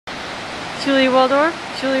Julie Waldorf,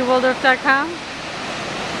 JulieWaldorf.com.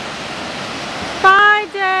 Bye,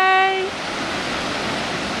 Day.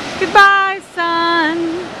 Goodbye, son.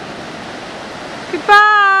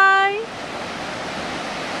 Goodbye.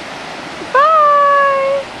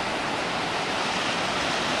 Goodbye.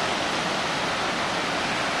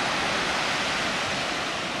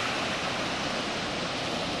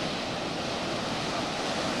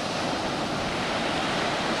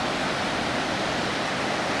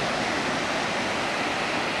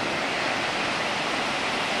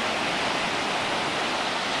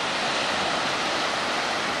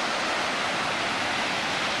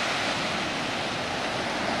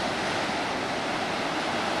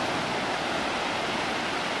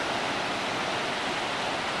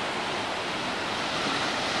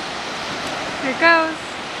 Here it goes.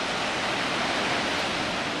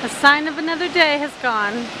 A sign of another day has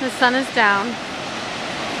gone. The sun is down.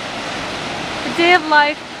 A day of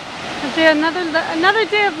life. Another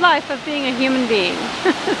day of life of being a human being.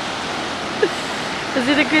 Was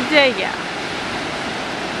it a good day? Yeah.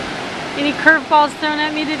 Any curveballs thrown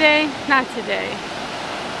at me today? Not today.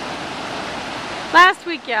 Last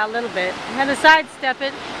week, yeah, a little bit. I had to sidestep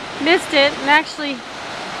it, missed it, and actually,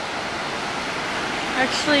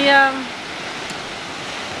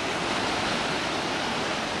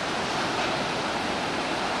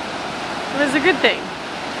 it was a good thing.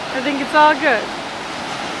 I think it's all good.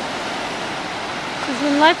 Because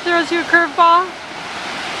when life throws you a curveball,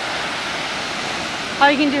 all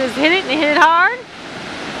you can do is hit it and hit it hard.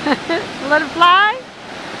 Let it fly.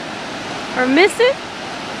 Or miss it.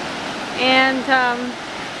 And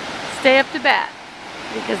stay up to bat.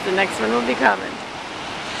 Because the next one will be coming.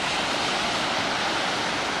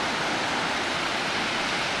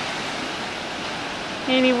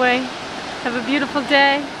 Anyway, have a beautiful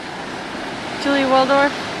day. Julie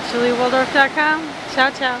Waldorf, JulieWaldorf.com.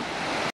 Ciao, ciao.